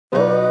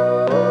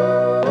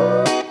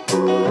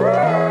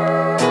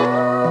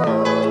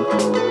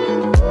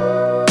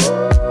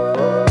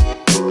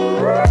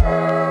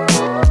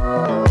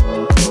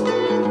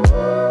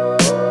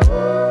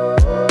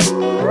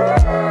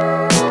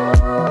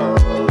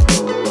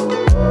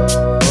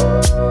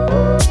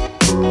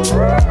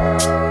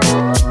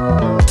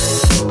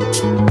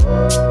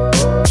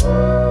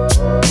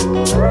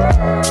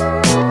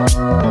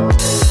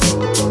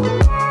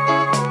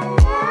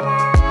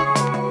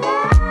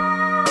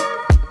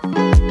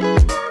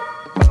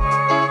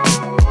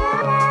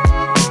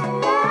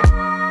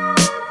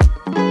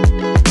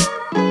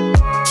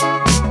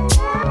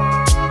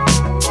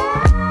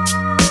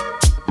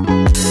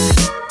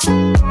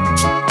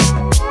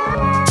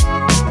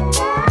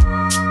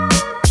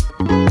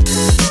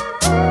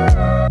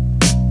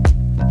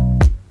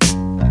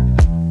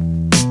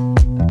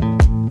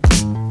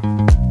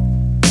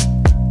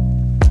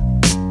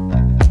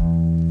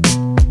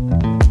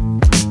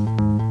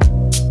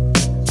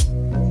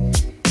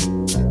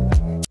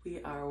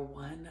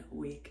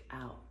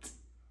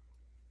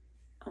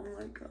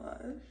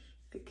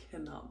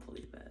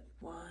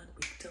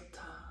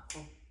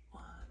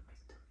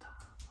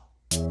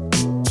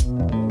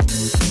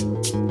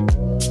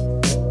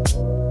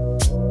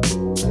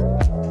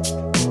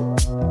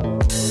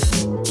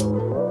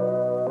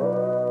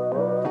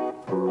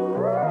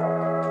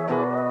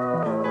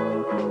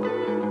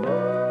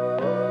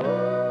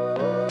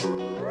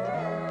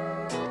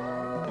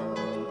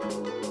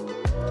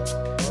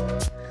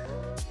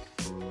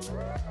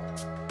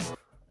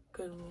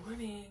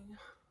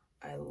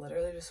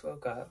just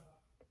woke up.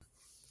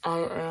 I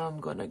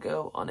am gonna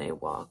go on a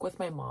walk with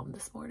my mom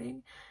this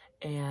morning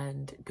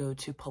and go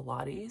to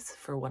Pilates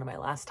for one of my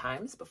last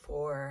times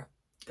before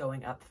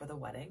going up for the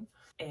wedding.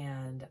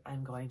 And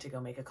I'm going to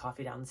go make a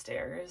coffee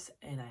downstairs,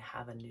 and I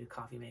have a new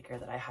coffee maker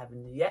that I have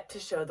yet to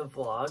show the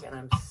vlog, and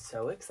I'm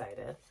so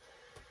excited.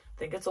 I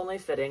think it's only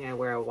fitting I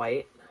wear a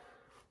white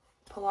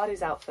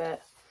Pilates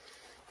outfit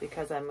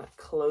because I'm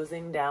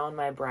closing down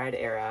my bride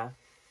era.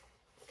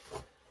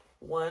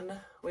 1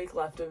 week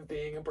left of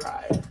being a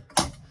bride.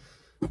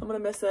 I'm gonna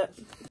miss it.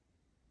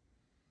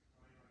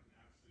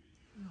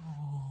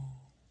 Oh.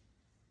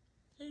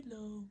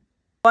 Hello.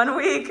 1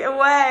 week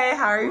away.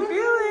 How are you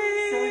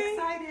feeling? So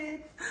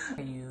excited.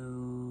 Are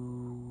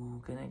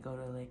you gonna go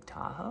to Lake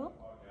Tahoe?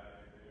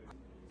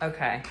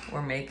 Okay,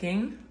 we're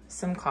making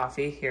some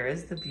coffee. Here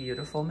is the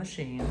beautiful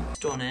machine.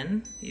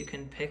 Stunning. You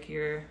can pick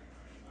your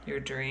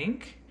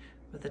drink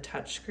with a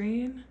touch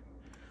screen.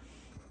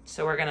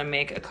 So we're gonna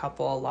make a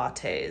couple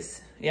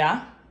lattes.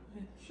 Yeah?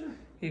 Sure.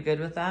 You good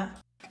with that?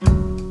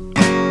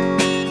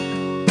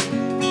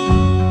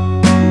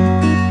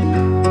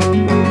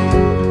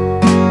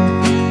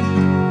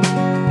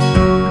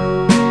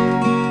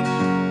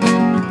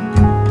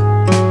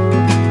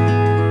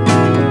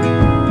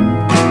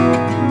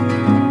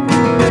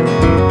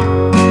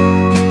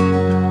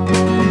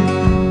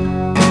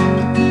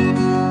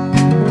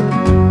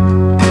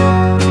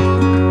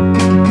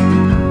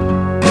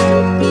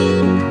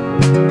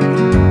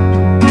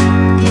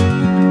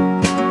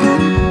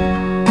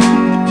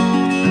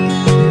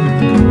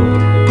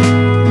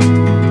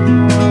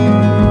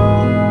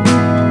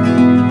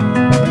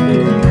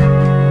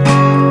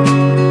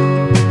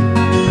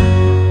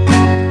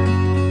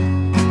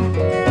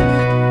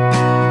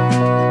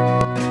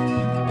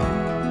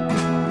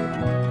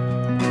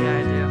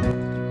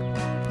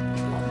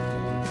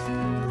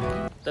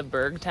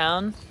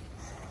 Town.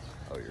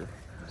 Oh, you're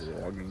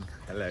vlogging.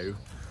 Hello.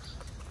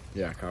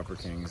 Yeah, Copper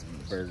King's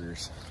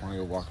Burgers. Want to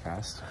go walk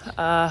past?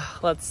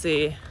 Let's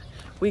see.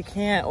 We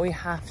can't. We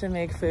have to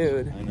make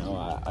food. I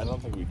know. I don't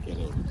think we get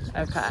it.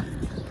 Okay.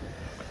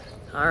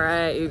 All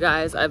right, you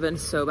guys. I've been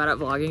so bad at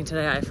vlogging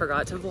today. I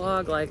forgot to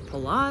vlog like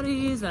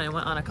Pilates, and I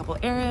went on a couple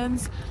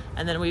errands,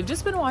 and then we've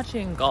just been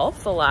watching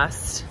golf the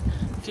last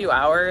few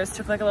hours.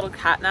 Took like a little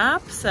cat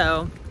nap,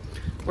 so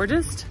we're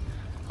just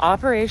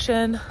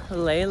Operation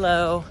lay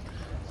low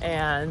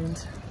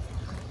and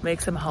make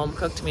some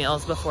home-cooked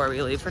meals before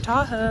we leave for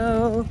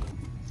Tahoe.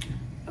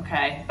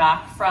 Okay,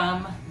 back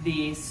from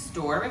the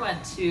store. We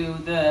went to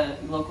the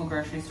local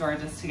grocery store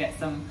just to get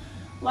some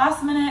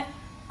last-minute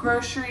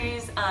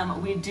groceries.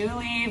 We do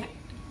leave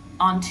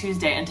on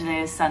Tuesday, and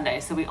today is Sunday,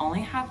 so we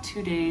only have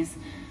 2 days,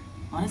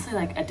 honestly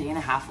like a day and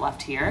a half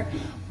left here,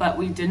 but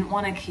we didn't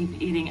want to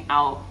keep eating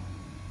out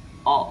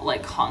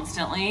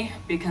constantly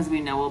because we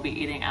know we'll be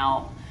eating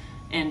out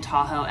in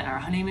Tahoe and our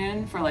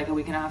honeymoon for like a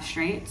week and a half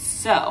straight.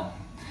 So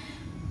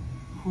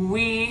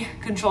we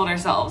controlled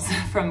ourselves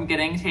from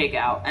getting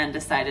takeout and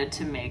decided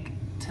to make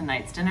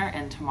tonight's dinner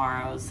and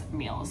tomorrow's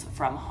meals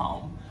from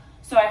home.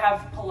 So I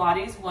have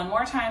Pilates one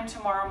more time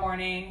tomorrow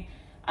morning.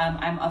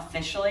 I'm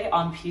officially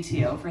on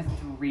PTO for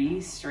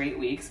 3 straight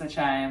weeks, which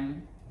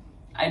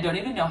I don't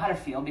even know how to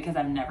feel because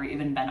I've never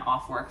even been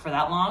off work for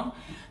that long.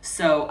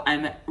 So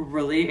I'm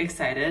really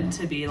excited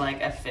to be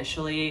like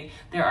officially,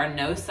 there are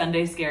no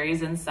Sunday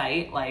scaries in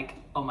sight. Like,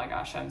 oh my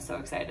gosh, I'm so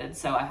excited.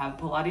 So I have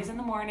Pilates in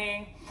the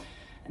morning,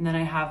 and then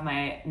I have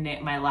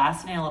my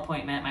last nail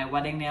appointment, my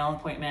wedding nail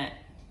appointment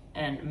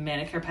and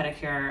manicure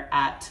pedicure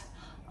at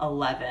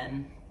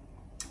 11.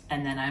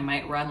 And then I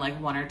might run like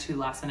 1 or 2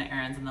 last minute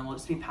errands, and then we'll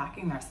just be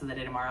packing the rest of the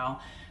day tomorrow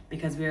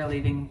because we are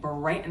leaving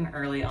bright and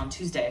early on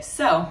Tuesday.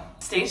 So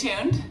stay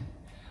tuned.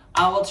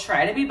 I will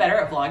try to be better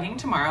at vlogging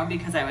tomorrow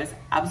because I was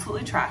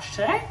absolutely trashed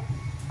today.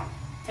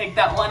 Take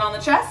that one on the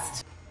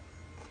chest.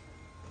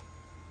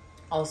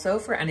 Also,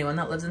 for anyone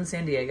that lives in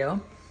San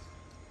Diego,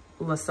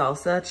 La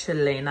Salsa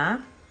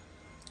Chilena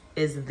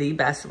is the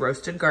best.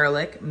 Roasted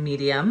garlic,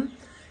 medium,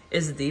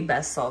 is the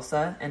best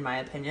salsa, in my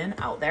opinion,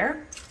 out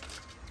there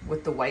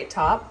with the white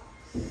top.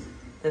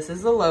 This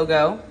is the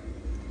logo.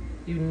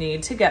 You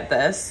need to get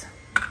this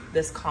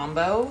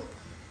combo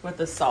with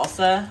the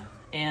salsa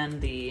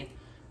and the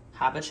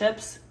haba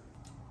chips.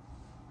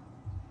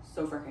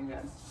 So freaking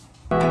good.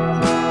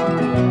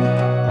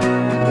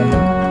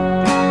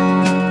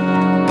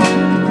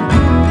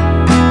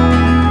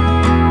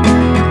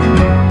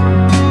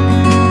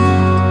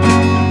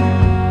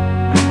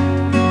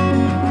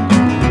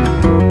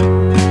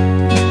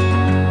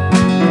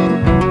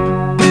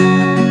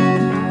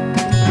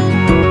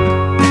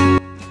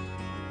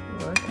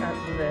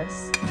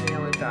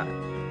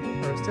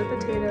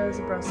 Potatoes,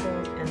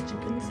 Brussels, and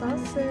chicken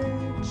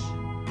sausage.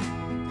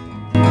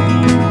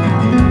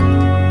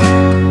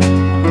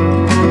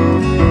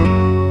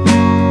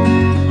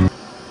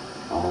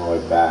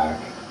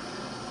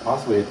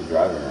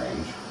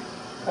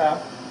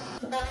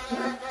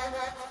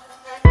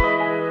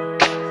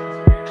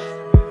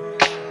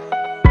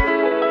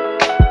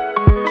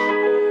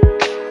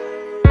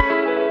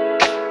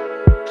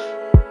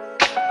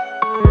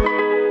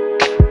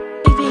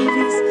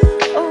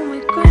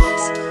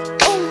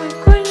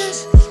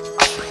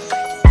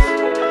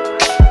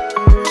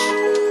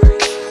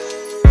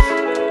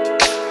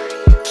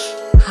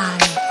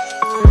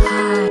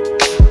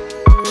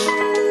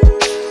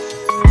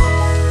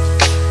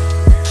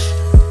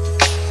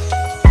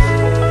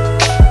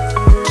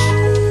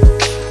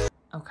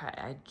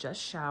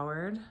 just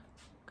showered.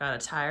 Got a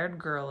tired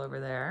girl over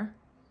there.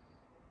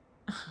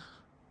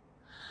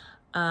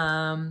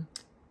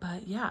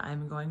 But yeah,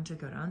 I'm going to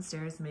go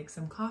downstairs, make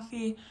some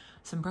coffee,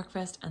 some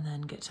breakfast, and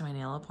then get to my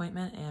nail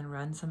appointment and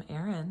run some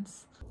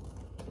errands.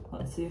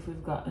 Let's see if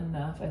we've got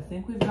enough. I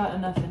think we've got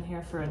enough in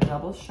here for a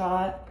double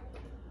shot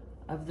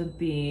of the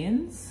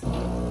beans.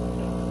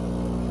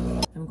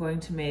 I'm going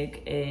to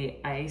make a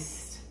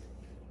iced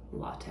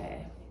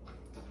latte.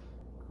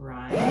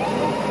 Grind.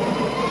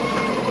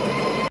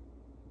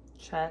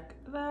 Check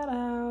that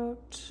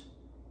out.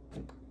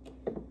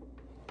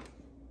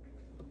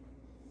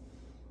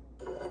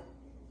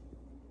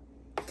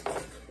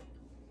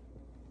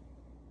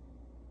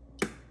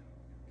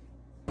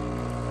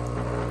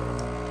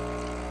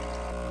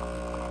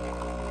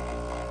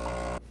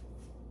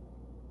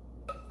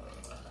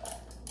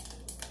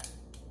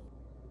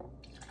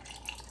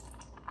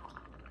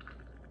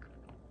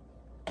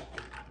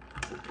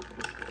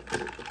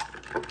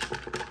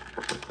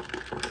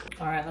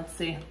 All right, let's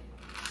see.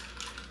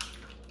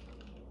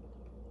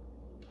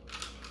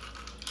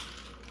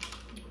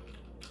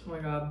 Oh my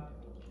God,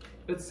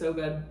 it's so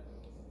good.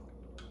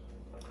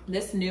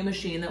 This new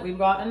machine that we've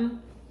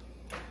gotten,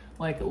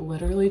 like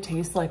literally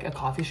tastes like a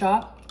coffee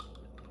shop.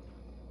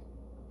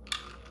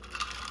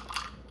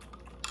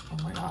 Oh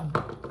my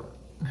God,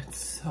 it's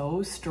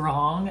so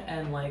strong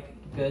and like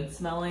good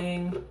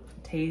smelling,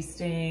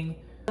 tasting.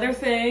 Another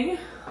thing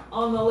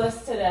on the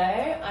list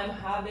today, I'm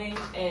having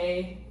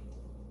a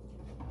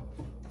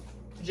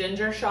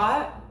ginger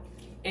shot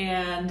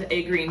and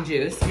a green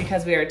juice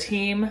because we are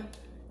team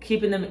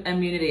keeping the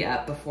immunity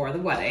up before the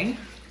wedding.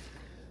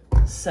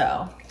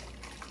 So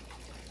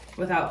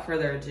without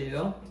further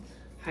ado,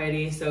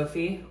 Heidi,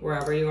 Sophie,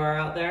 wherever you are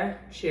out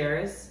there,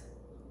 cheers.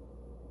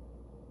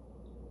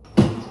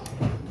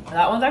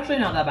 That one's actually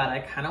not that bad. I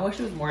kind of wish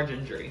it was more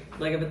gingery.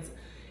 Like if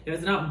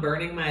it's not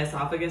burning my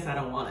esophagus, I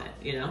don't want it,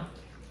 you know?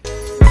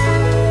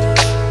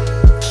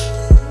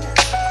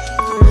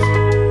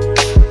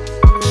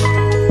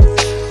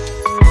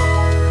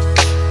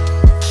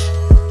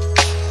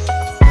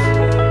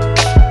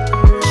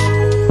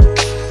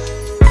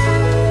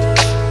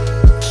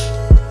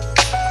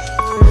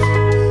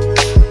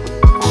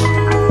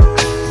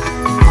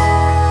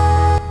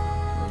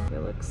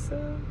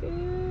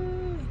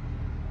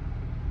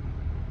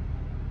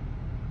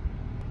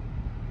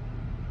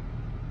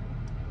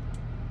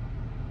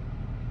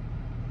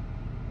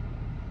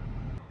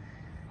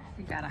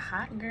 We got a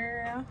hot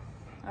girl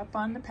up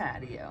on the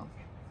patio.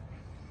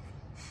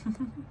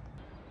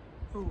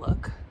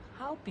 Look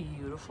how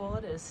beautiful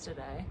it is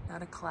today.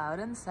 Not a cloud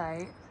in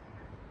sight.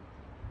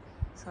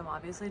 So I'm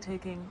obviously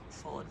taking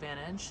full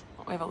advantage.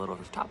 We have a little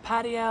rooftop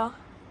patio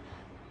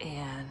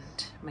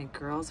and my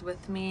girl's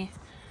with me.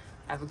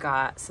 I've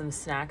got some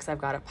snacks.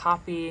 I've got a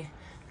Poppy,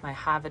 my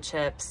Java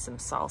chips, some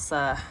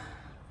salsa.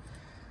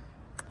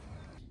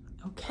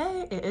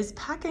 Okay, it is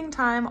packing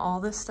time.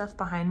 All this stuff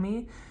behind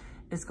me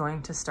is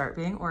going to start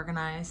being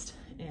organized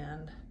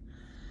and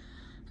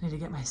I need to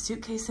get my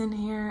suitcase in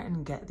here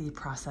and get the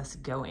process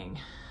going.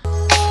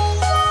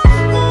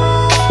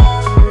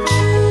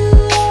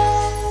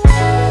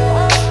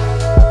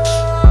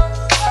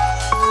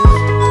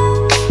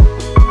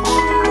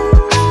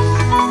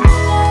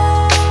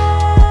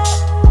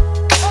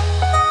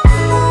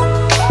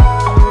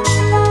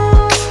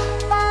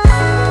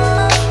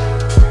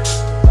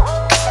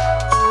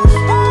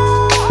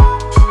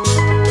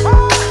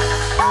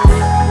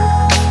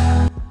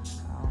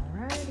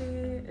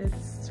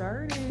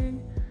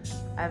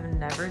 I've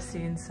never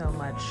seen so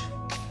much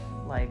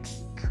like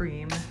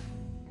cream,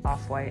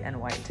 off-white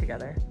and white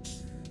together.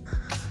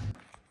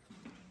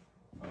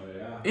 Oh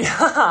yeah?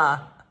 Yeah.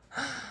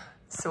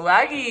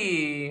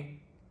 Swaggy.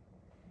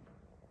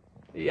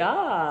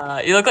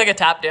 Yeah. You look like a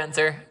tap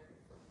dancer.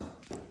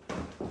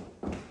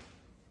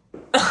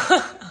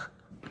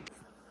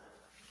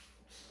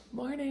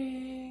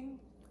 Morning.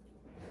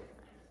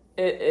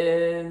 It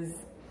is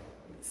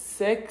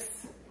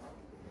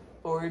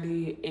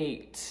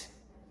 6:48.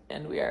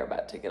 And we are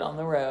about to get on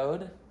the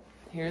road.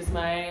 Here's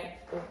my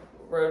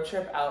road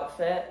trip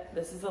outfit.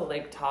 This is a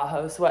Lake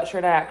Tahoe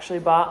sweatshirt I actually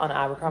bought on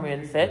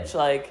Abercrombie & Fitch.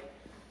 Like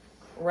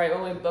right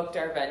when we booked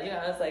our venue,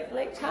 I was like,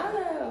 Lake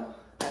Tahoe.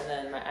 And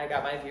then I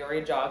got my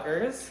Vuori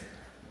joggers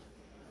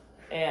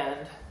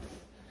and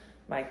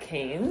my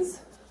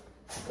Canes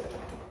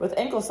with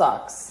ankle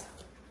socks.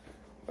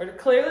 We're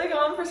clearly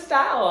going for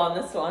style on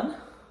this one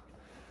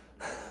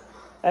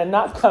and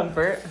not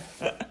comfort.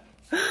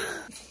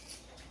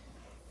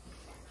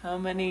 How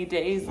many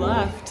days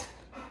left?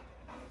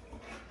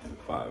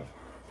 5.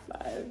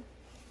 5.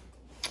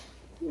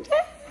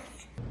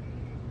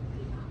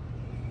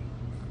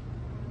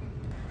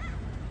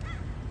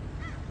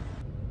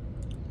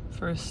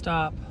 First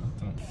stop,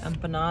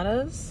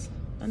 empanadas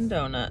and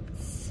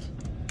donuts.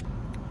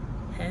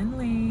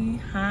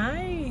 Henley,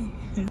 hi.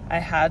 I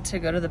had to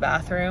go to the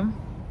bathroom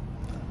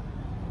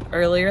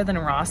earlier than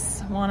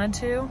Ross wanted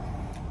to,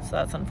 so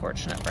that's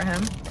unfortunate for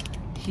him.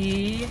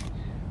 He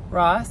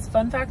Ross,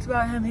 fun fact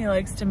about him, he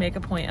likes to make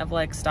a point of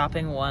like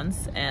stopping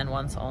once and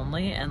once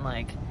only, and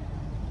like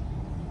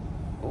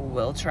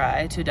will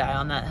try to die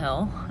on that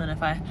hill. And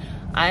if I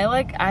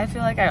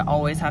feel like I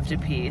always have to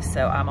pee,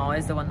 so I'm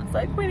always the one that's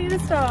like, we need to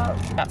stop.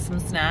 Got some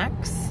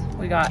snacks.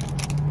 We got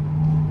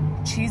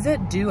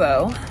Cheez-It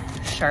Duo,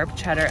 sharp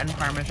cheddar and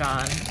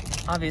Parmesan.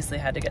 Obviously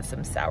had to get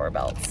some Sour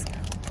Belts.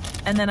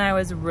 And then I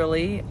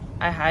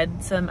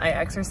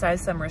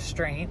exercised some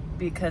restraint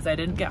because I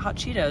didn't get hot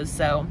Cheetos,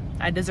 so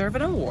I deserve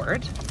an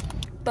award.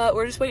 But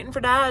we're just waiting for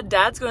Dad.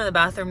 Dad's going to the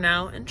bathroom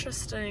now.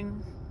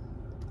 Interesting.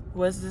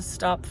 Was this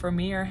stop for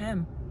me or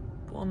him?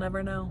 We'll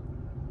never know.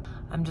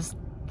 I'm just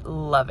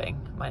loving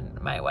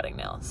my wedding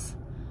nails.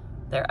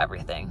 They're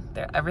everything.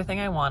 They're everything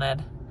I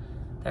wanted.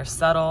 They're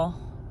subtle.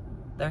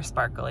 They're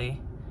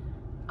sparkly.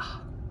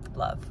 Oh,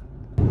 love.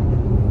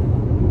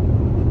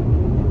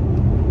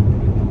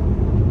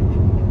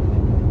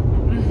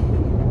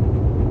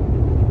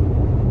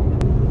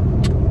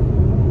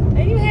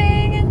 Are you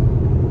hanging?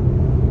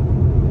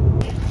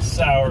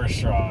 Sour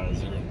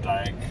straws or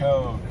Diet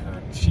Coke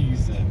or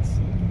Cheez-Its.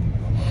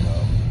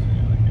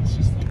 It's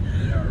just like,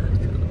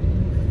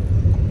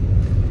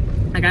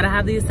 I gotta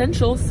have the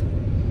essentials.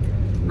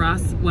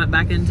 Ross went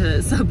back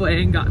into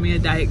Subway and got me a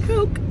Diet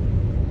Coke.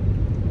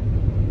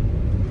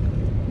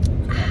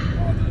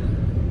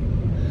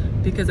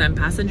 Because I'm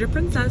passenger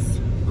princess.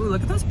 Ooh,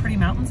 look at those pretty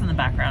mountains in the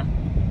background.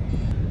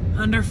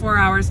 Under 4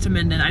 hours to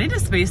Minden. I need to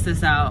space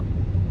this out.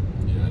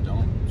 yeah,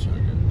 don't chug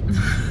it.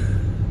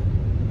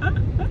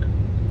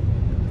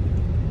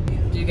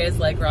 Do you guys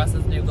like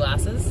Ross's new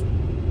glasses?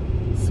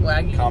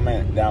 Swaggy.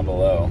 Comment down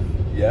below,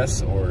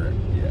 yes or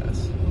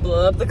yes.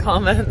 Blow up the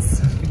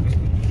comments.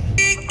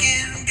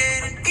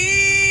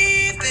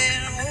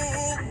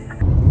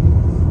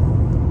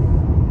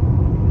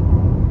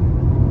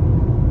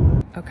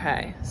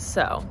 Okay,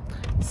 so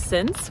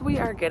since we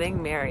are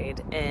getting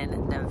married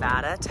in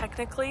Nevada,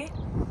 technically,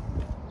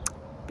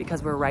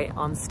 because we're right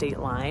on state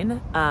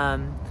line,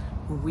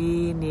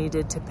 we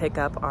needed to pick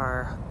up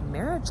our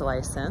marriage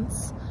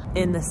license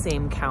in the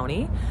same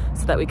county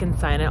so that we can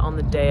sign it on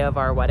the day of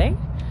our wedding.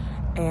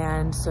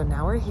 And so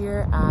now we're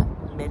here at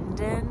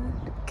Minden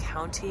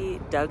County,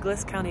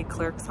 Douglas County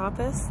Clerk's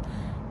Office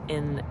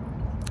in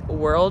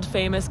world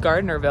famous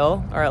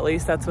Gardnerville, or at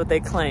least that's what they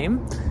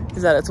claim,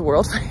 is that it's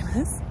world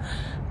famous.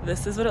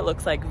 This is what it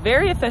looks like.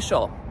 Very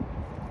official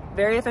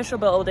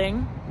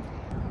building.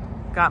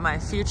 Got my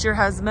future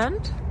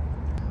husband.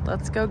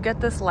 Let's go get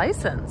this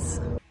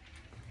license.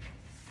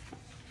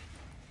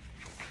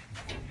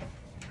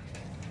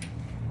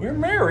 We're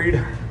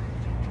married.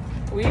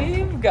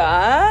 We've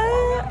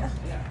got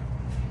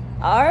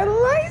our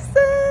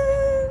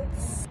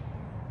license.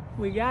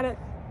 We got it.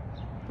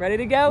 Ready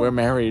to go? We're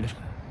married.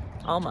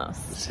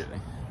 Almost. Just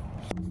kidding.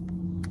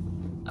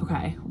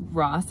 Okay,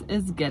 Ross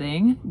is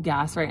getting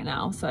gas right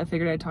now, so I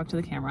figured I'd talk to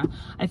the camera.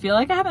 I feel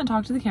like I haven't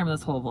talked to the camera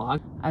this whole vlog.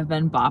 I've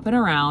been bopping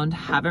around,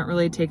 haven't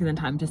really taken the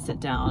time to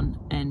sit down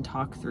and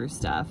talk through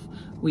stuff.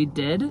 We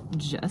did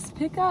just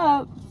pick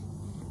up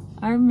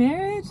our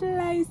marriage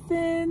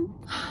license.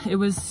 It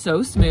was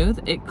so smooth.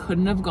 It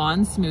couldn't have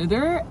gone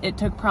smoother. It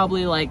took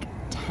probably like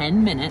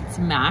 10 minutes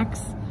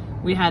max.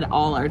 We had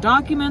all our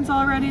documents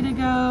all ready to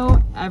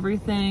go.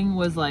 Everything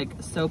was like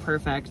so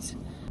perfect.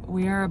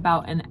 We are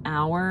about an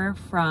hour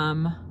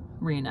from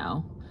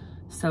Reno,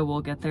 so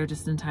we'll get there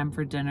just in time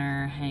for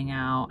dinner, hang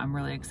out. I'm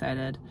really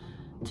excited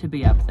to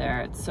be up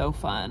there. It's so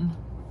fun.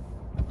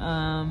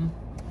 And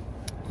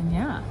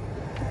yeah,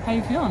 how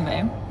you feeling,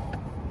 babe?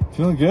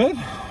 Feeling good?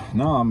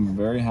 No, I'm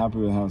very happy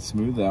with how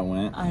smooth that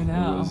went. I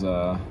know. It was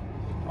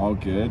all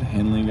good.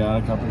 Henley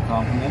got a couple of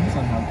compliments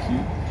on how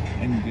cute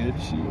and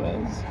good she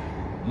was.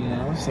 You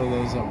know, so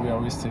those we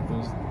always take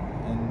those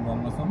and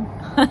run with them.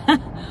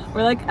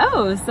 We're like,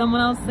 oh, someone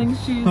else thinks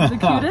she's the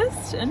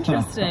cutest?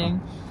 Interesting.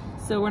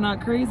 So we're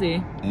not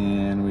crazy.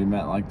 And we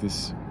met like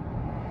this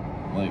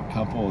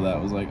couple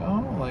that was like,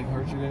 oh, like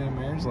heard you're getting a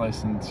marriage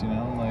license, you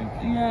know, like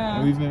yeah.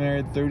 And we've been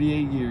married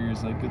 38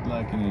 years, like good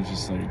luck. And it was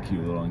just like a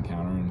cute little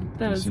encounter, and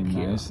that was seemed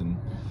cute. nice, and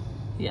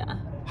yeah,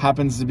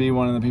 happens to be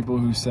one of the people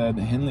who said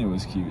Henley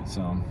was cute,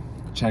 so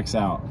checks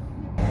out.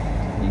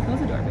 Can you close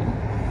the door, baby?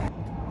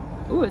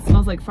 Ooh, it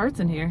smells like farts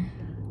in here,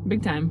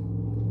 big time.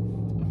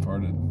 I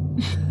farted.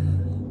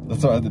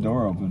 That's why I had the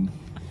door open.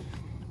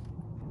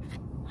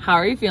 How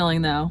are you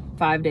feeling though?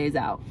 5 days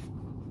out.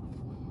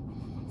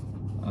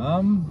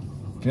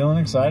 Feeling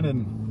excited.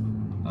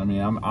 I mean,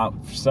 I'm out.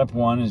 Step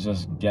one is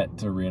just get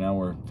to Reno.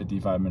 We're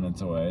 55 minutes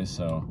away,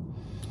 so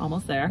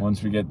almost there.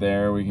 Once we get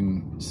there, we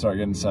can start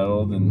getting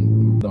settled,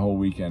 and the whole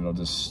weekend will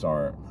just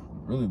start.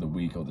 Really, the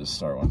week will just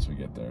start once we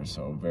get there.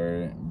 So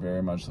very,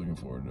 very much looking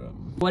forward to it.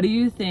 What do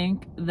you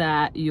think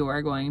that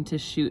you're going to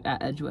shoot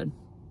at Edgewood?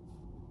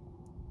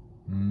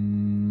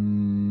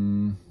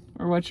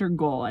 Or what's your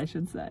goal, I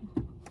should say?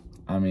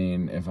 I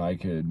mean, if I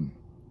could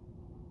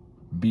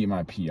beat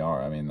my PR,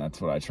 I mean, that's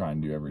what I try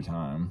and do every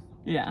time.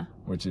 Yeah.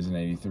 Which is an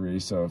 83.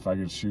 So if I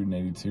could shoot an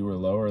 82 or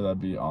lower,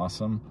 that'd be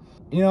awesome.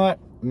 You know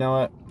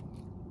what?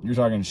 you're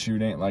talking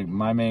shooting. Like,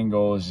 my main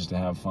goal is just to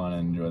have fun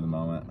and enjoy the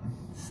moment.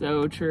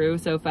 So true.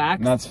 So facts.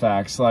 And that's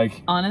facts.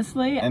 Like,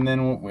 honestly. And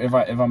then if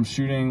I'm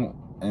shooting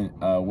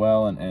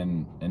well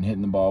and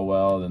hitting the ball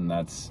well, then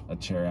that's a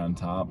cherry on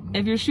top.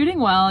 If you're shooting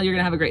well, you're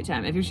gonna have a great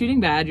time. If you're shooting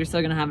bad, you're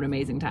still gonna have an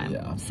amazing time.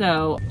 Yeah.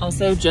 So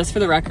also, just for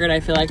the record, I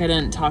feel like I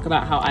didn't talk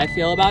about how I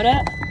feel about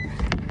it,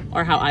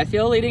 or how I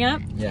feel leading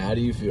up. Yeah, how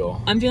do you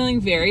feel? I'm feeling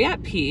very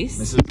at peace.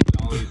 Mrs.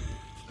 Dolly.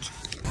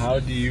 How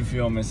do you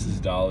feel,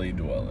 Mrs. Dolly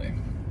Dwelley?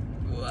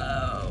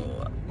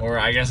 Whoa. Or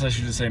I guess I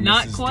should just say Mrs.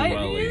 Not quite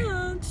Dwelley.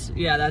 yet.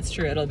 Yeah, that's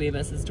true. It'll be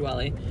Mrs.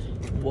 Dwelley.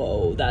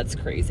 Whoa, that's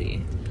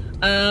crazy.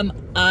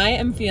 I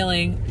am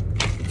feeling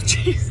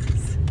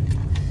Jesus.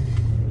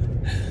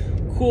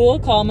 Cool,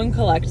 calm, and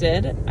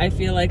collected. I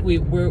feel like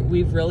we've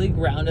really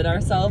grounded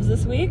ourselves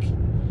this week.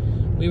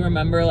 We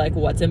remember like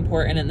what's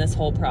important in this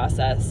whole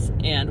process,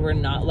 and we're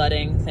not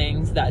letting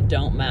things that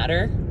don't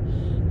matter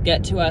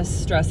get to us,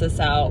 stress us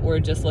out. We're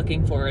just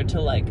looking forward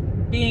to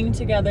like being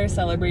together,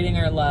 celebrating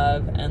our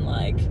love, and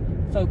like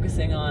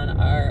focusing on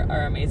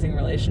our amazing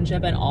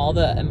relationship and all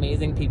the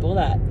amazing people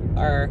that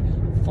are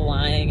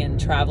flying and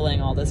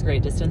traveling all this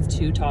great distance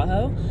to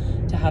Tahoe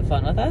to have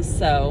fun with us.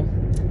 So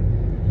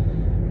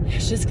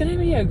it's just gonna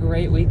be a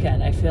great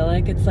weekend. I feel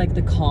like it's like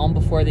the calm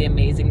before the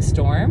amazing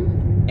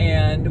storm,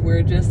 and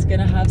we're just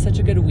gonna have such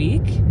a good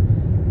week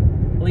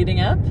leading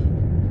up.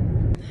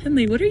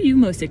 Henley, what are you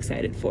most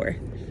excited for?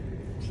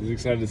 She's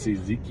excited to see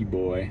Zeke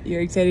boy.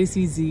 You're excited to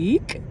see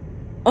Zeke?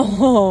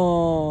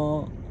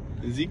 Oh,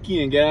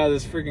 Zeke, and get out of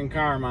this freaking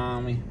car,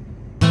 mommy.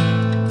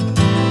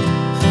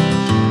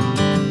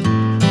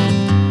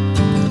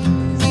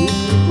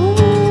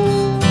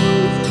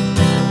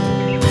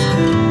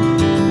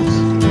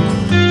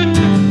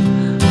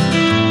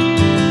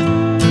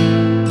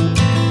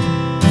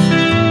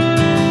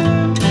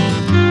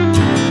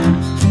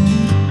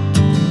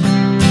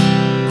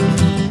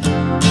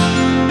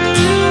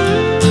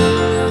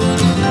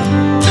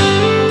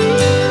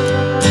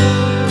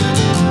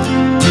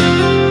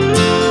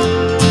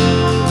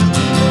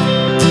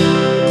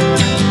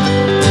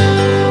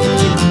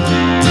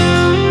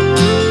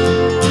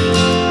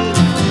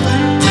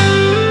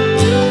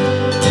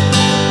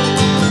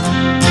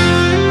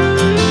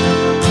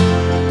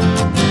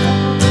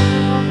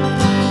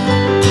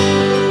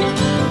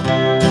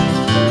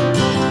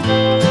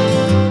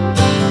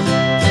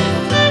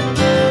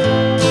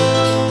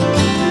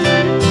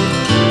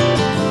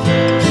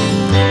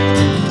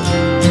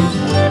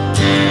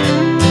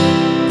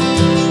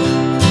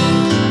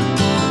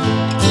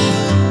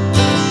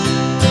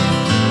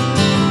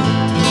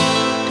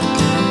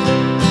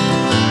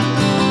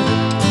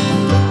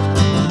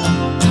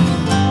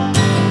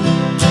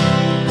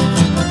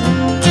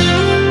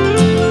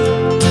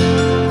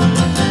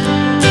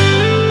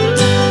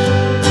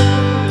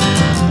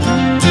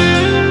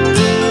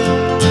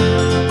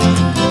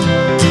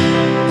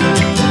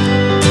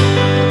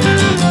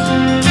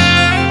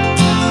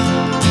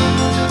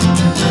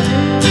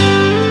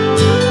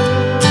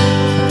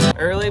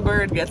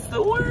 Gets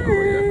the word.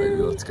 Oh yeah,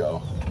 baby, let's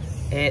go.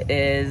 It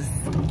is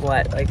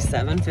what, like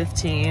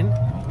 7:15.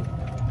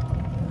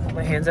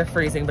 My hands are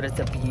freezing, but it's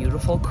a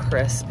beautiful,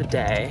 crisp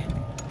day,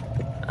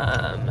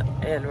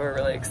 and we're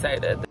really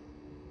excited.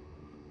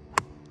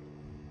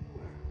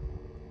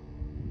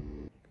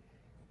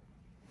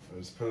 I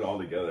just put it all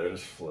together. It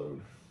just flowed.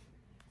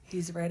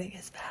 He's writing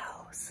his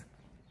vows.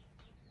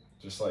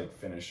 Just like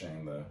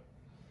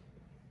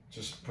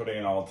just putting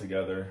it all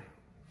together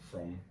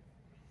from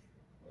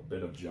a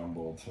bit of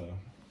jumble to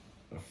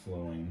a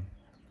flowing.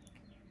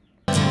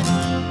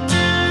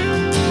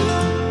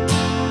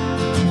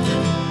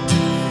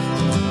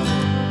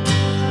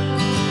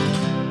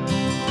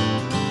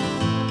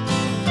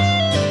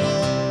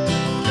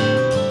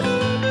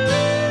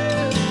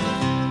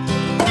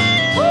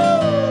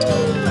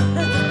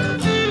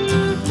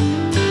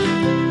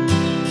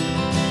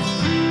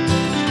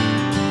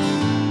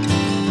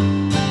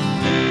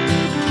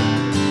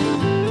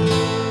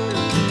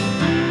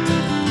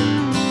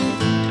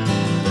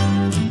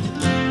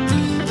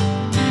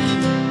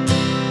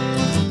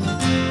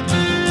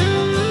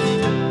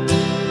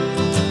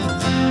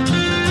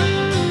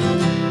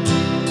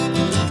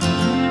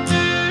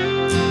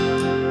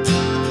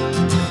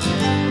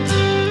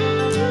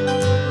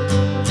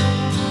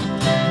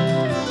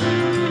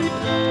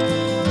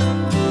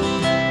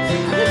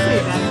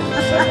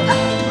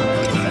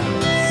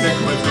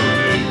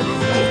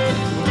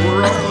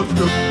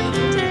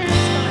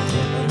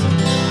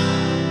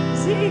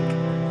 Zeke!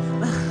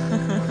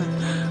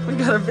 We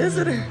got a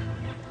visitor.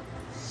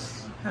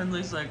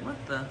 Henley's like,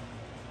 what the?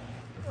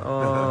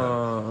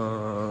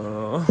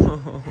 Oh.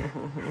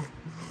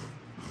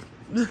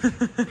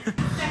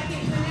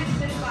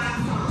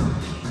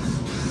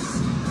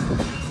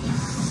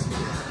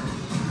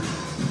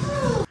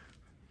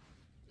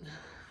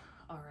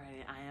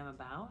 Alrighty, I am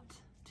about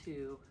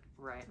to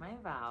write my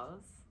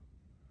vows.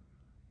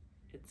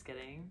 It's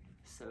getting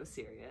so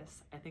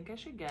serious. I think I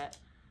should get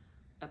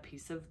a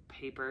piece of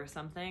paper or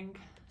something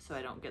so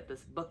I don't get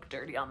this book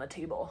dirty on the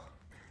table.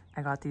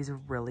 I got these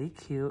really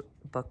cute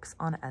books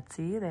on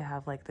Etsy. They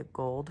have like the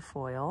gold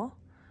foil.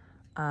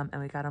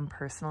 And we got them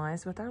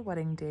personalized with our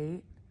wedding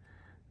date.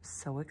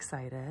 So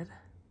excited.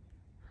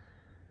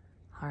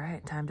 All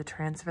right, time to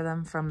transfer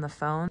them from the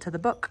phone to the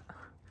book.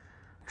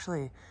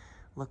 Actually,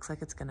 looks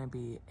like it's gonna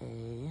be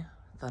a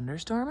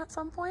thunderstorm at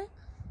some point.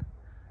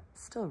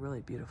 Still really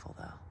beautiful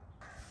though.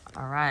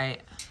 All right,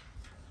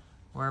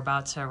 we're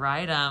about to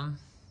write them.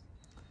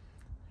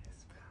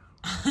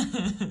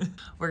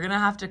 We're gonna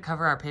have to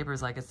cover our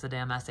papers like it's the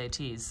damn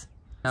SATs.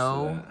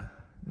 No.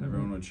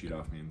 Everyone would cheat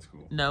off me in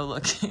school. No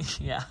looking,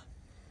 yeah.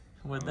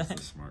 Would they? I was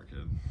a smart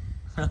kid.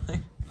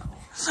 Really?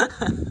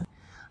 No.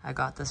 I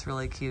got this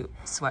really cute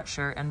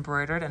sweatshirt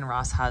embroidered, and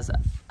Ross has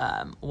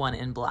one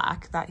in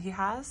black that he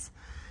has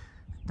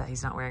that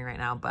he's not wearing right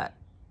now, but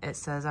it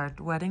says our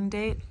wedding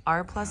date,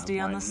 R+D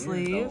on the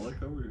sleeve. Oh,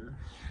 look over here.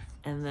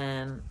 And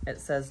then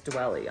it says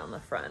Dwelley on the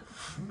front.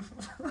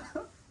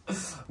 Oh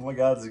my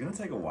god, this is gonna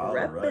take a while to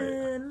write.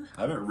 Reppin'.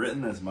 I haven't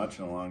written this much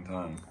in a long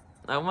time.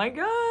 Oh my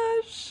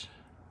gosh.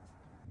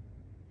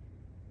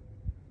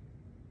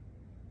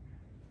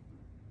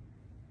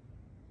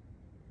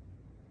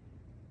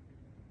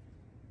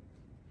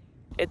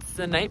 It's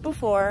the night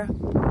before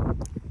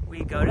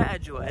we go to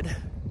Edgewood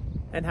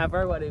and have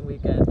our wedding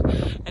weekend.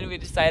 And we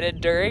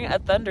decided during a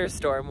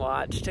thunderstorm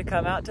watch to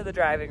come out to the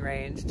driving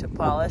range to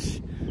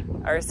polish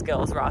our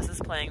skills. Ross is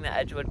playing the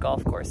Edgewood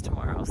golf course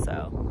tomorrow,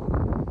 so.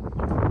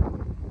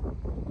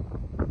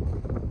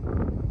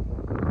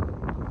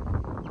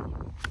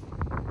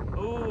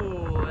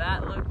 Ooh,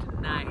 that looked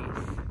nice.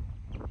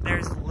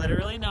 There's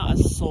literally not a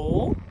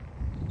soul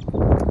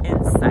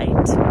in sight.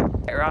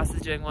 Ross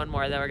is doing one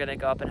more, then we're gonna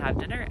go up and have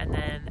dinner and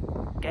then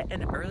get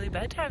an early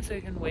bedtime so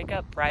we can wake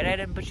up bright-eyed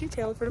and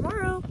bushy-tailed for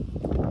tomorrow.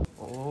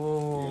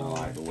 Oh. You're gonna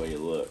like the way you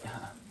look.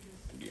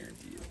 I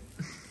guarantee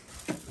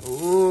you.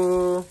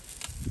 Ooh.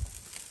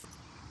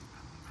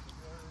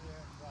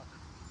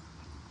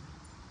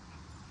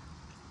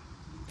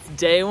 It's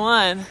day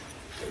one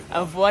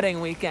of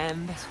wedding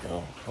weekend. Let's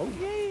go. Oh,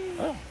 yay.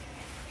 Oh.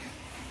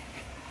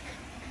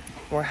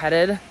 We're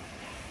headed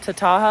to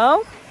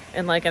Tahoe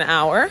in like an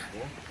hour.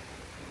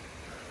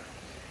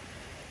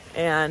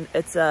 And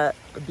it's a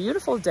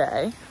beautiful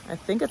day. I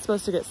think it's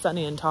supposed to get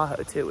sunny in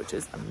Tahoe too, which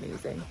is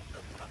amazing.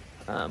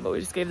 But we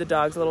just gave the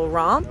dogs a little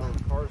romp.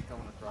 Cars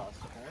coming across,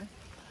 okay?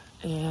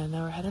 And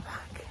now we're headed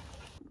back.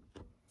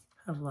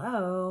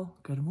 Hello,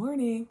 good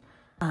morning.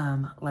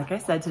 Like I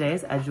said, today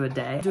is Edgewood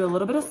Day. Do a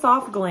little bit of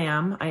soft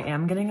glam. I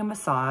am getting a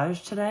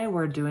massage today.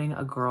 We're doing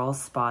a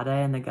girls spa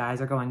day and the guys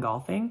are going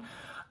golfing.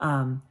 So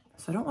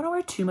I don't want to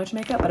wear too much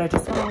makeup, but I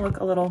just want to look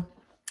a little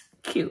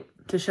cute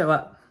to show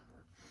up.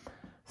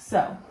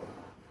 So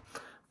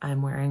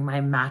I'm wearing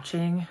my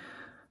matching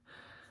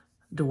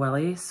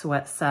Dwelley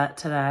sweat set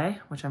today,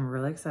 which I'm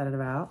really excited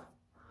about.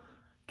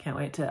 Can't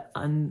wait to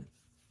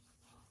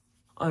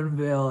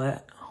unveil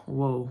it.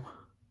 Whoa.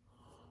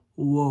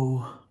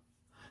 Whoa.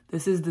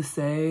 This is the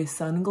Say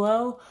Sun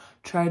Glow. I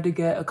tried to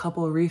get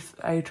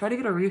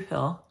a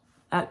refill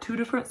at 2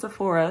 different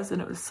Sephora's and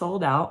it was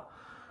sold out.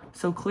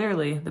 So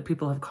clearly the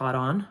people have caught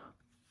on.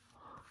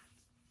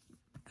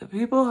 The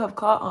people have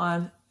caught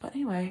on. But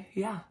anyway,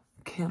 yeah,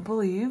 can't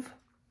believe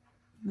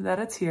that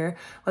it's here.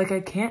 Like I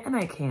can't and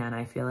I can.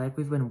 I feel like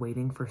we've been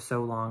waiting for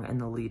so long and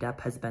the lead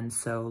up has been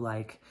so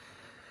like,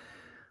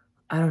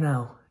 I don't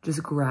know,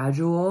 just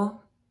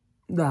gradual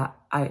that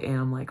I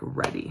am like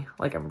ready.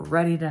 Like I'm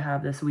ready to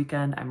have this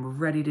weekend. I'm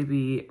ready to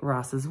be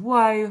Ross's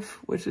wife,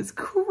 which is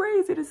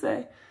crazy to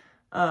say.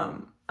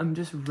 I'm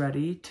just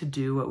ready to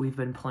do what we've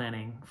been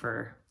planning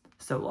for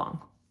so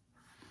long.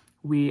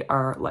 We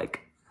are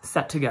like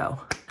set to go.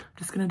 I'm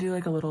just gonna do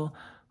like a little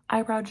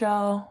eyebrow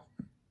gel.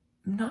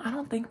 No, I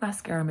don't think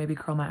mascara, maybe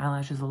curl my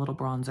eyelashes, a little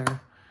bronzer,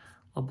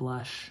 a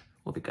blush.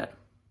 We'll be good.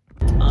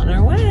 On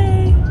our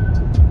way.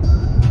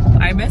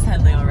 I miss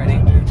Henley already.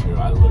 I do too.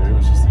 I literally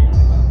was just thinking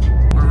about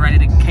that. We're ready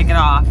to kick it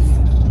off.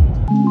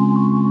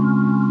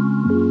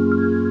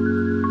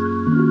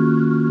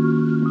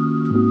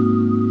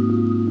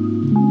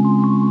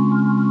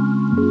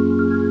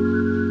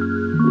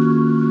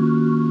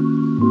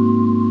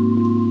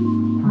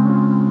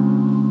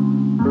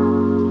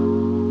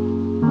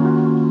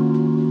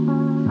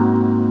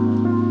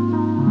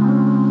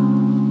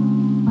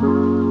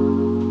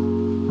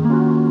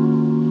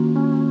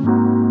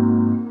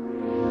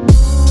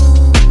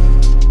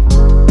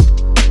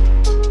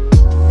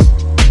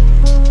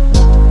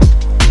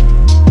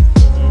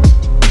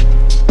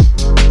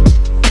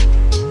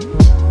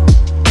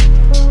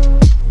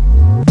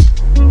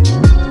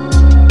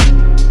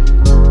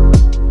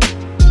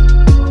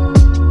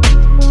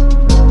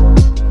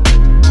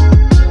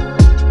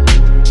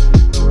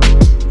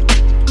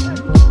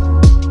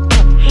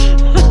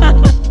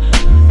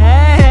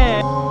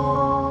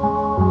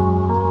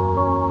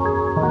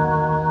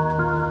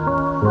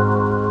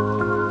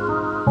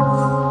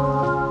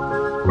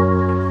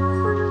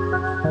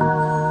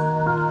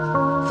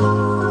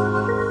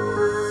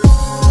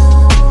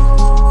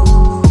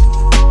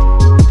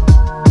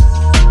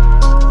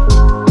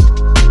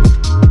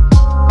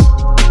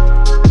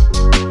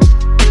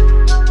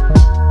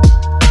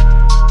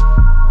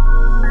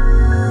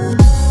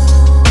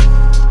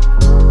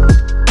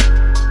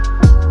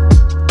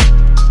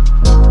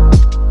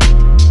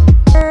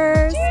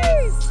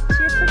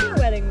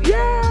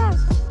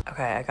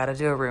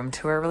 gotta do a room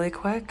tour really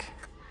quick.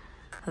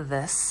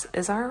 This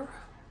is our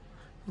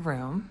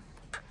room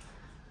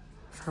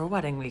for a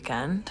wedding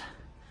weekend.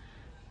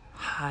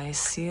 High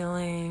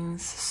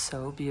ceilings,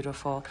 so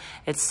beautiful.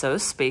 It's so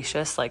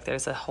spacious, like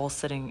there's a whole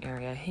sitting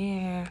area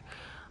here.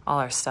 All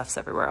our stuff's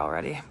everywhere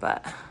already,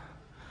 but.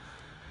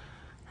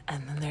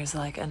 And then there's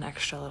like an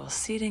extra little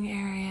seating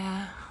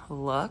area.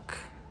 Look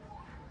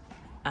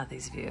at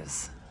these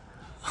views.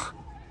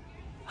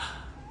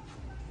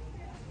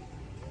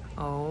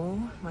 Oh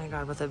my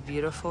God, with a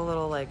beautiful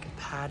little like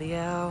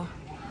patio.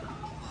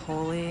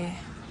 Holy.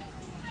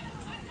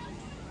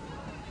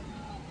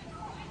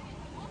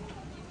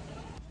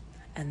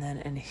 And then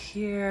in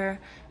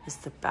here is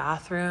the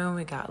bathroom.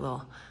 We got a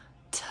little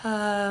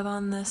tub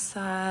on this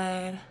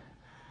side.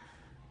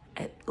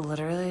 It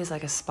literally is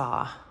like a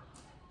spa.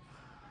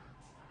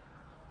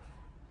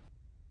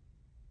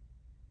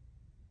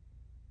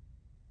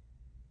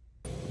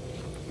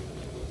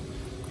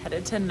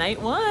 Headed to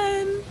night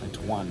one.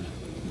 Night one.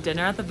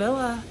 Dinner at the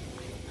villa.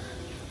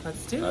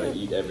 Let's do Gotta it.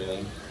 eat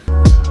everything.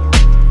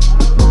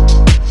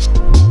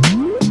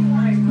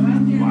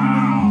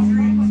 Wow.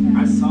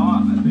 I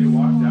saw that they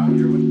walked out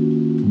here with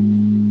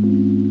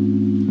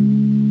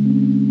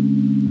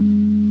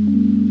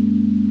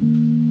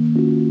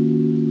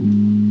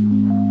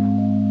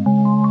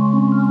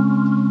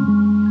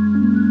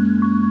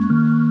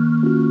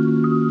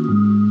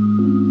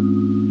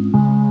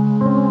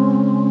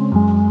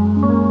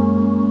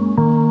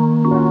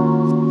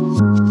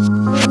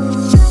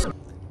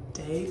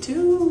Day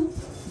two,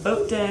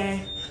 boat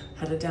day.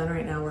 Headed down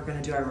right now. We're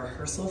gonna do our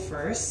rehearsal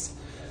first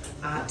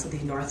at the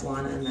North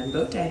Lawn and then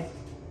boat day.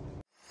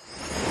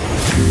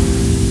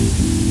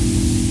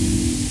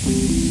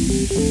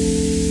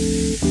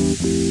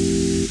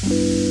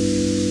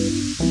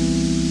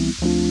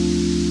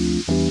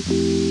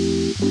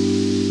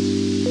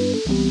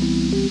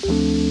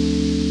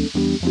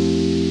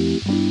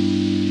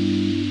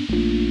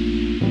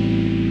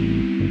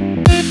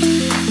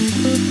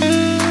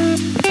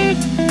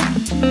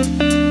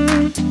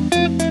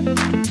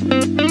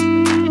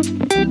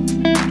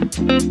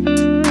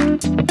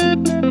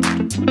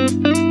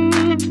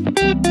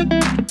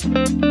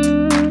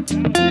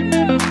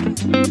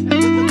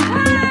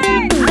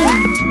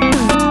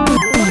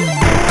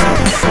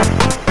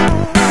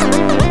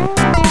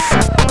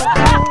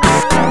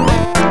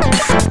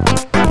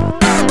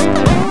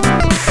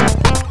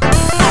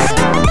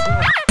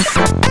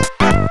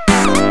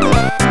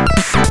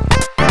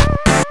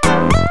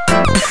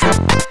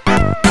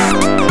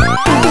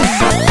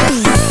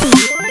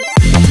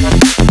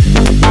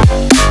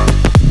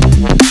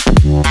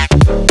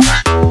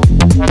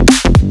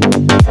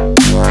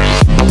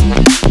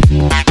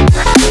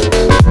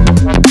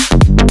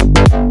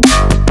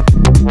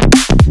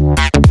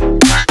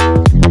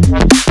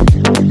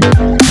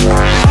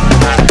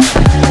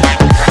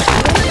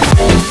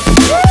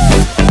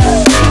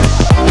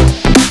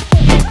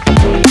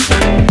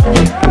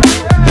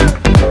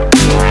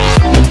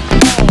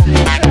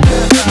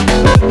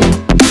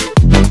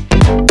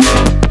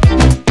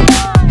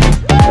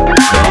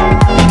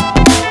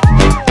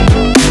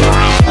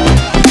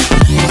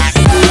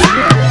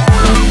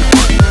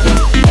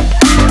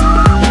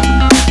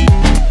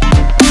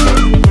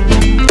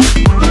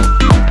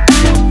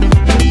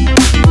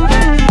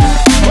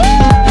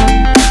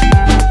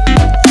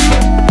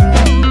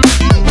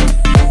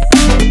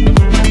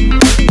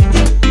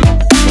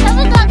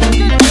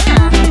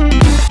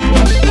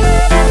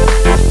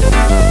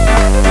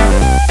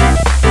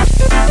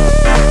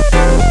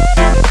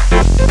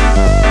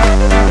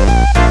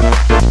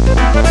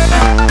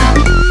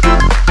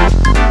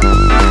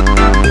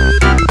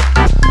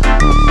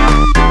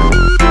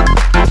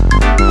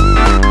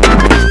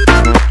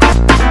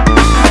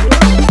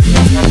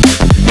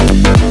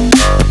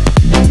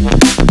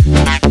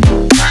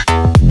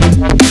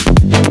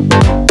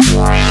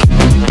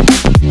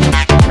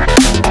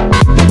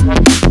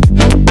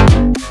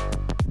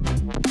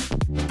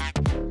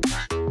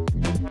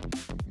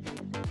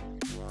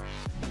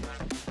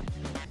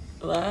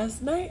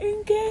 Last night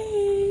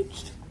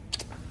engaged.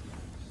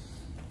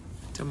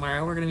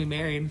 Tomorrow we're gonna be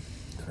married.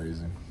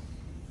 Crazy.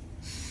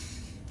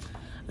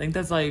 I think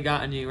that's all you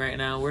got in you right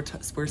now. We're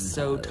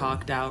so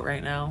talked out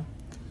right now.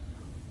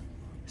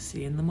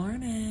 See you in the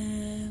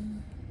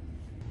morning.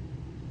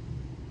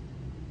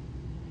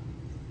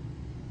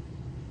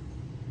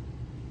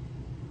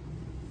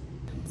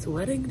 It's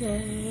wedding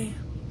day.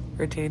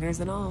 Retainers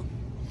and all.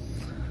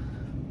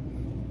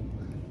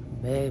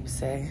 Babe,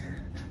 say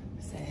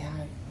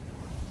hi.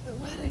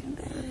 Wedding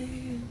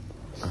day.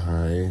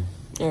 Hi.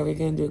 Are we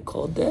gonna do a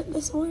cold dip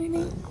this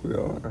morning? We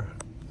are.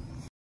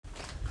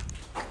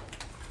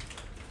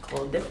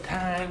 Cold dip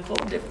time,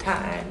 cold dip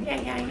time.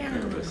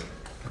 Yeah.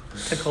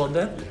 A cold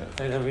dip?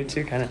 Yeah. I know, me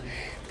too, kind of.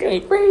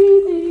 Get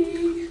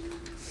crazy.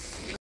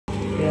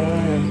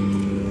 Yeah.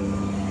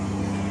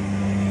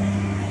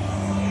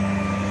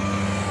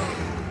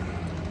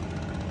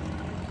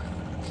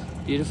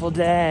 Beautiful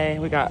day.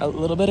 We got a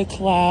little bit of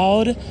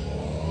cloud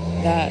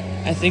that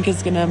I think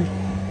is gonna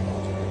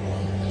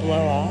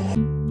blow off.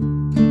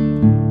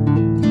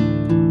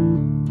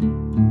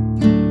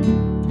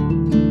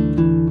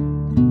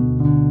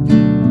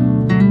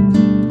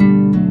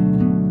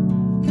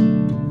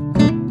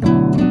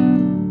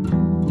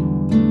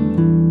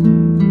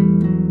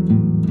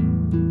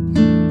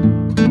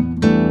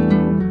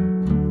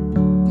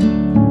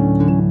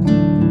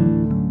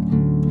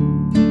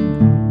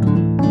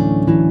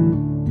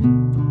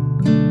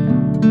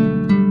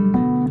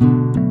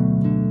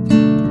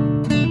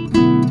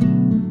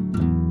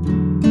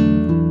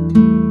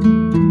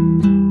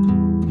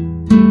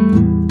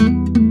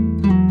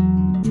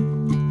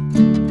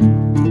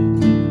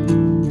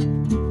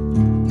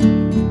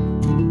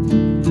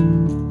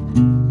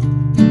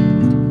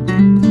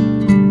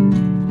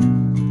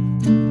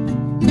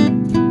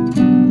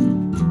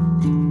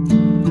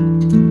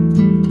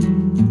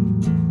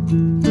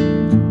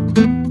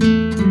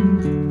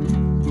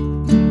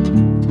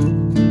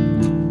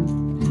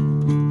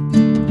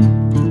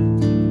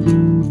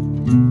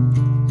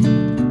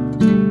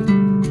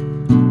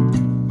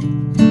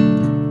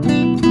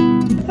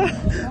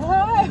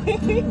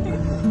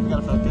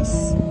 gotta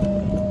focus.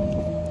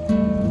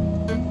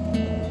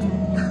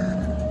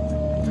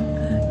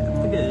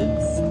 Got the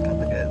goods. Got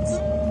the goods.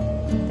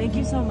 Thank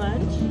you so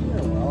much.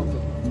 You're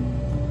welcome.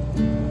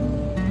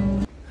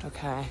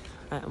 Okay,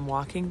 I'm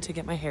walking to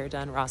get my hair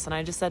done. Ross and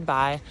I just said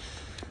bye.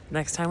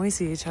 Next time we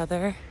see each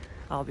other,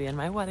 I'll be in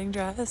my wedding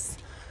dress.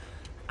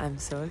 I'm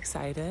so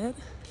excited.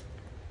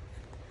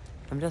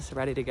 I'm just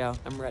ready to go.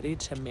 I'm ready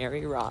to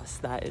marry Ross.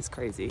 That is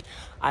crazy.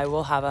 I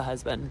will have a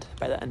husband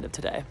by the end of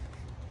today.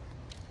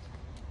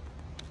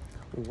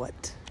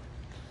 What?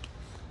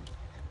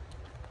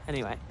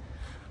 Anyway,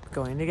 I'm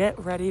going to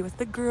get ready with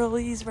the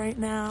girlies right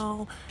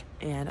now,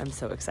 and I'm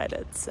so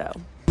excited, so.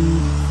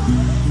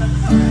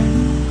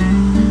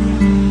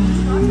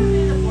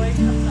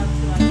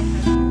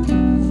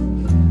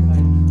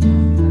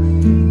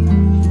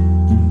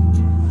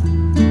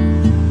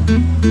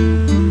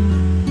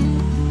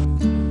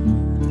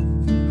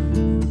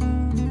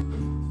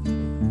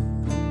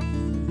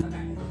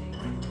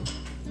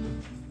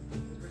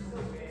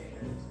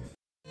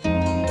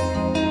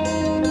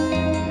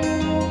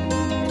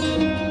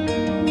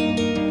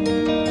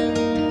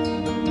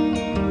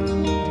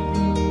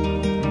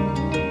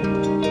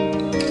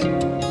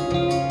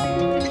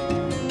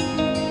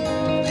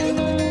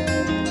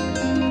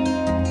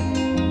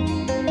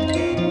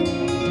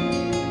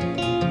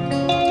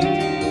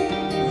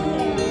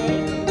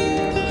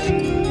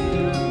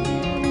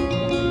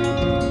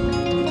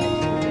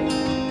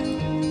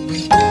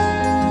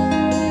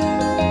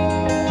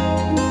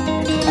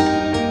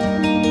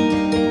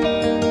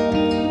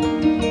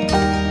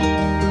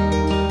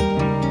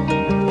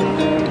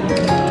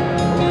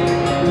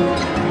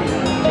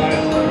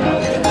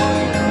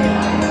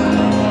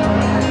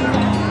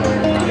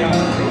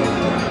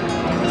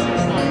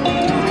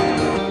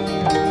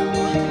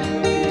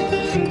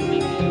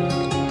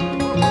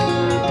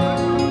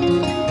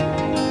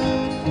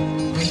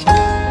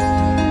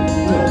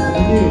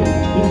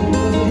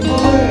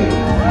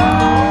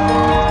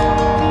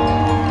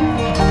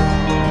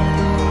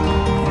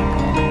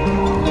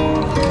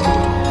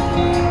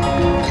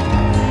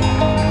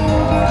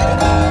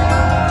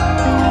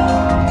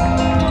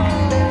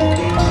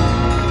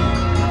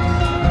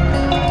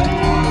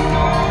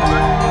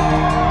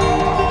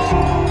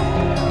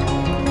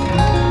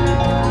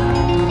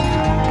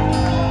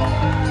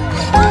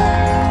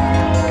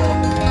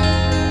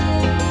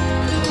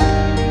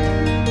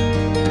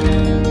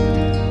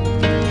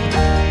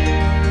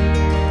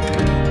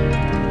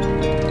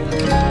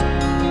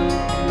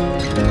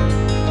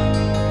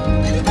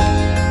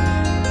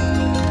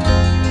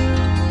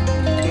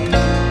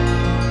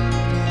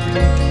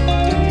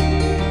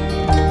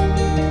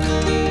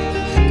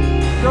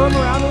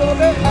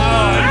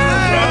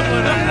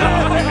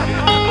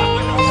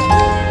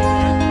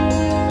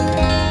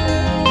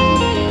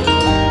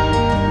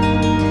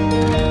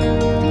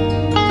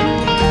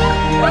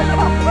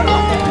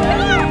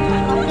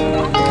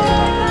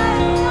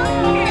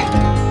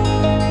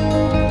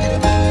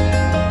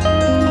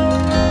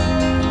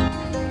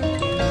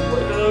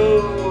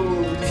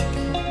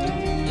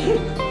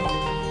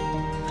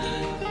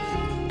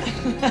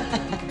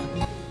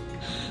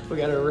 We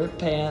got our rip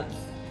pants,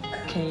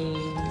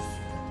 canes.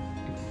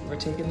 We're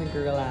taking the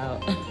girl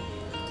out.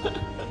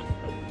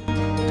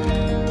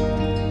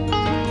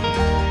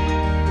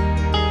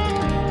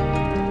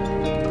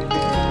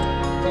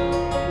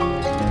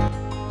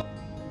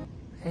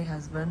 Hey,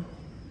 husband.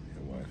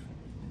 Hey, wife.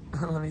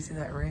 Let me see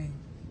that ring.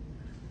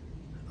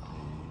 Oh,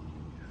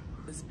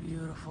 this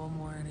beautiful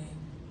morning.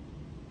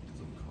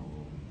 So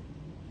cold.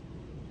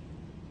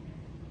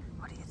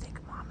 What do you think,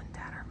 Mom and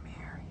Dad are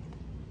married?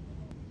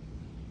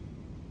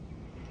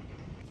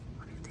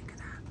 What do you think of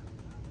that?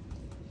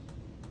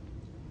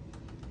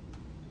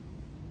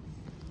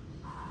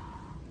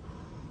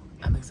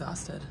 I'm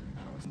exhausted.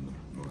 That was in the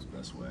most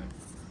best way.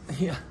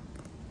 Yeah. I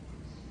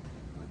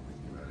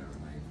think about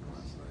everything from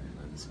last night, and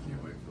I just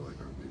can't wait for like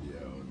our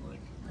video and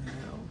like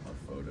our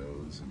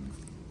photos and.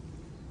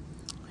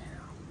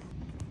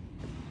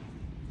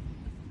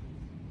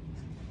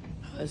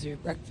 How's your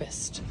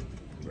breakfast?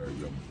 Very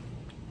good.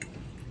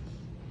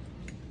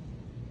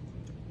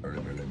 Very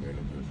good.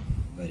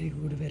 Very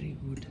good, very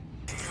good.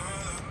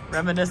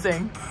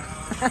 Reminiscing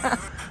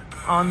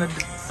on the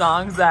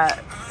songs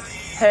that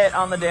hit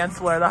on the dance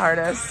floor the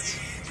hardest.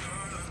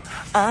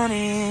 I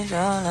need your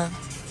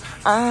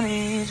love. I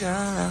need your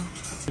love.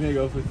 We're gonna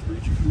go for 3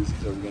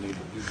 jacuzzis, or we're gonna do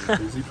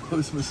jacuzzi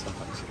post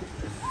massage.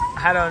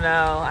 I don't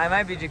know. I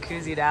might be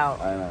jacuzzied out.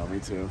 I know, me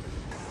too.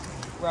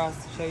 Ross,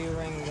 show your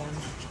ring again.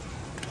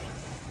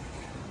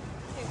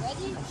 Okay,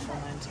 ready? I'll show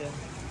mine too.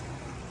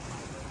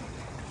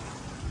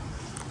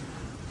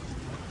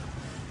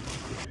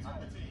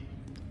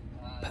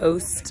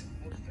 Post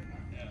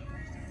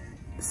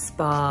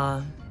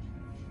spa.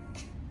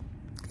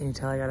 Can you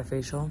tell I got a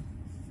facial?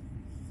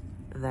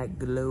 That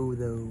glow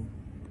though.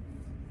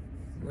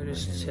 We're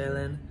just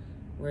chilling.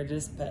 We're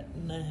just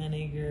petting the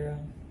honey girl.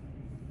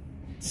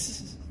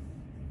 She's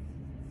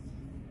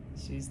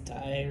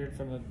tired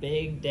from a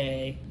big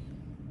day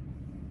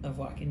of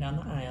walking down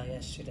the aisle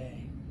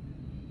yesterday.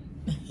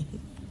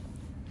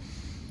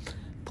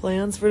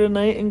 Plans for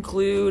tonight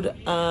include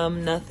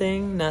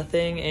nothing,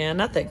 nothing, and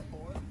nothing.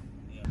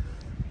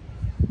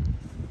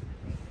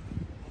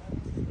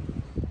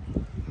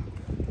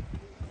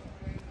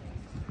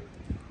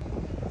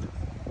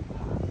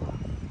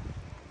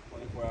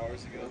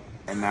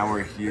 And now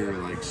we're here,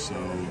 like, so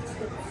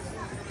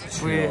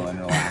chill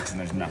and relaxed, and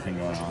there's nothing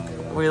going on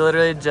over there. We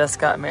literally just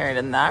got married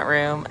in that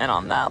room and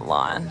on that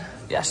lawn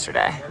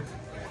yesterday.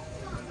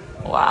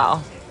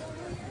 Wow.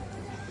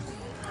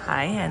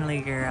 Hi,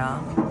 Henley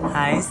girl.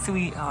 Hi,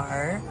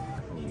 sweetheart.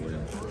 Oh, yeah.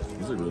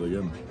 These look really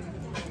good.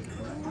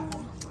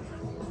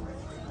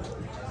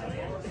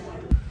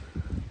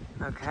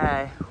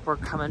 Okay, we're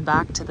coming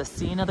back to the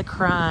scene of the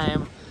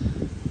crime.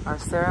 Our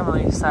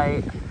ceremony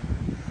site.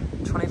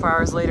 24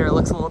 hours later, it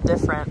looks a little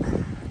different.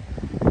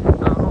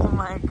 Oh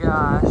my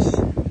gosh.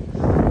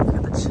 Look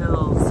at the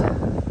chills.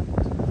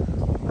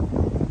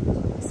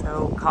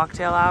 So,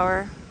 cocktail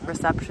hour,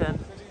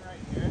 reception.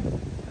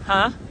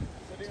 Huh?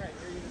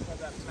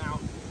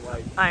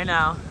 I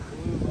know.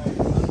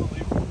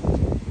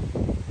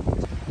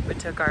 We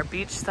took our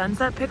beach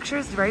sunset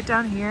pictures right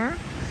down here.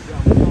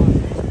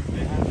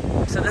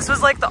 So this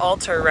was like the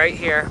altar right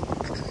here.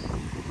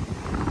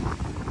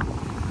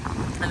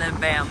 And then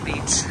bam,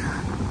 beach.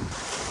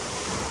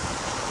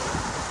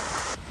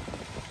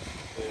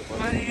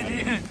 What are you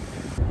doing?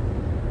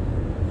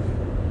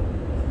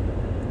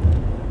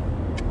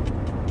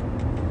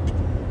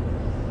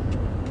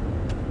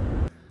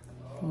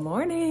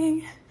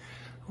 Morning.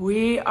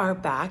 We are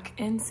back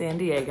in San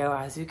Diego,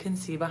 as you can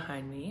see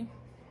behind me.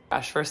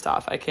 Gosh, first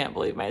off, I can't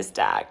believe my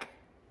stack.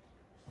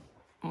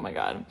 Oh my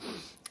God.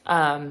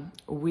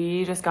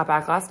 We just got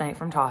back last night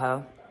from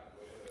Tahoe,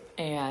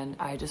 and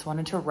I just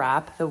wanted to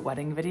wrap the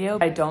wedding video.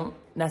 I don't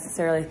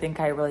necessarily think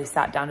I really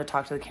sat down to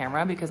talk to the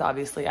camera because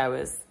obviously I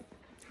was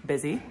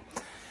busy.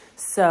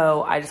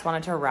 So I just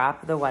wanted to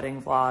wrap the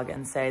wedding vlog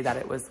and say that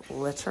it was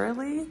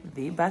literally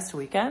the best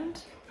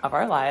weekend of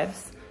our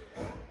lives.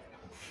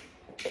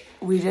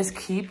 We just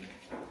keep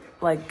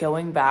like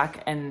going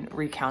back and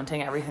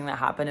recounting everything that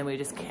happened, and we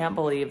just can't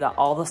believe that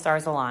all the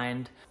stars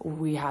aligned.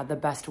 We had the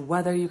best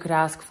weather you could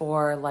ask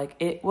for. Like,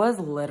 it was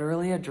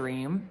literally a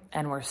dream,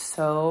 and we're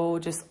so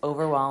just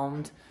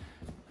overwhelmed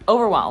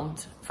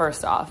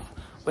first off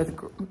with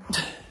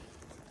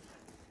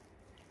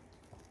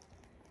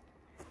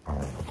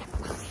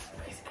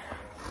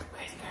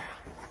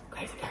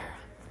crazy girl.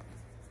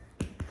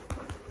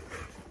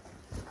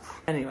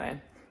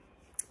 Anyway,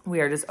 we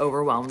are just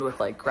overwhelmed with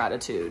like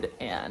gratitude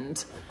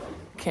and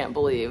can't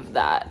believe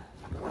that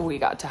we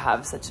got to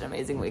have such an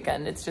amazing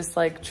weekend. It's just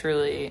like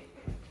truly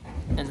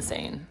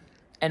insane.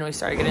 And we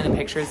started getting the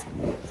pictures.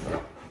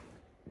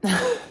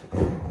 Are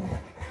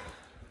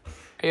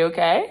you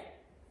okay?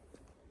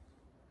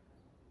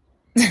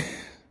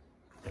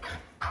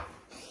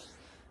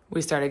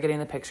 We started getting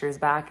the pictures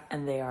back,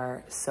 and they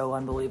are so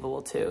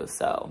unbelievable too.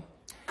 So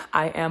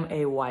I am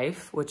a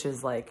wife, which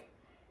is like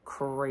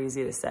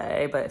crazy to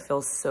say, but it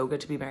feels so good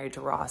to be married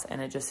to Ross.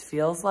 And it just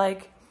feels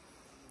like,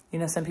 you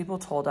know, some people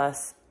told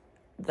us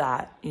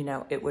that, you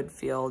know, it would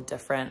feel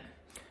different.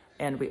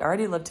 And we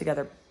already lived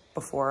together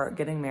before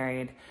getting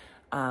married.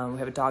 We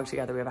have a dog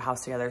together, we have a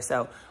house together.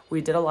 So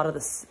we did a lot of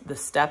the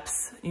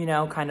steps, you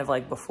know, kind of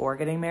like before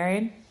getting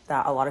married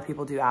that a lot of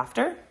people do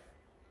after.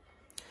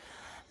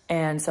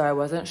 And so I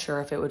wasn't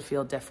sure if it would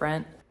feel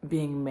different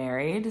being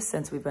married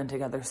since we've been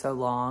together so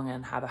long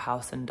and have a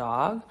house and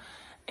dog.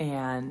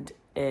 And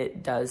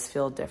it does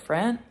feel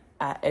different.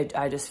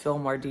 I just feel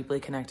more deeply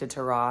connected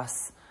to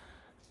Ross.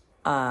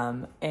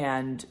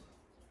 And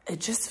it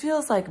just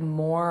feels like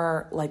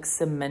more like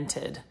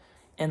cemented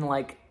in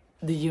like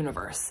the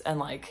universe. And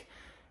like,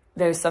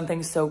 there's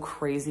something so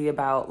crazy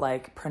about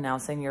like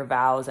pronouncing your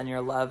vows and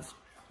your love,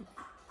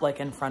 like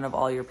in front of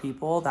all your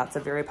people. That's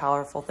a very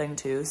powerful thing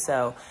too.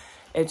 So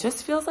it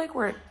just feels like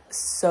we're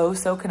so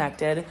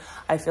connected.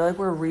 I feel like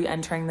we're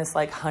re-entering this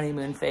like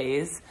honeymoon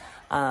phase,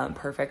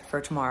 perfect for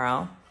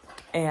tomorrow.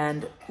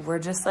 And we're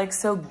just like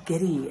so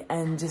giddy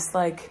and just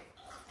like,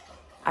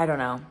 I don't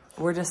know,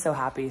 we're just so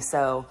happy.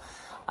 So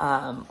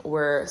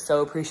we're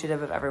so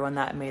appreciative of everyone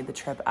that made the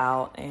trip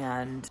out,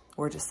 and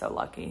we're just so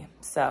lucky.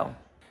 So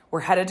we're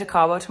headed to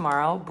Cabo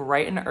tomorrow,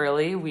 bright and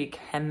early. We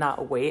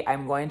cannot wait.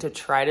 I'm going to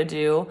try to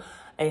do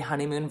a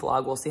honeymoon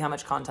vlog. We'll see how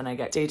much content I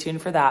get. Stay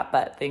tuned for that,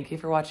 but thank you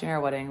for watching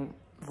our wedding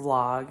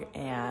vlog,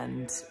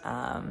 and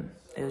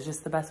it was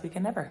just the best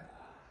weekend ever.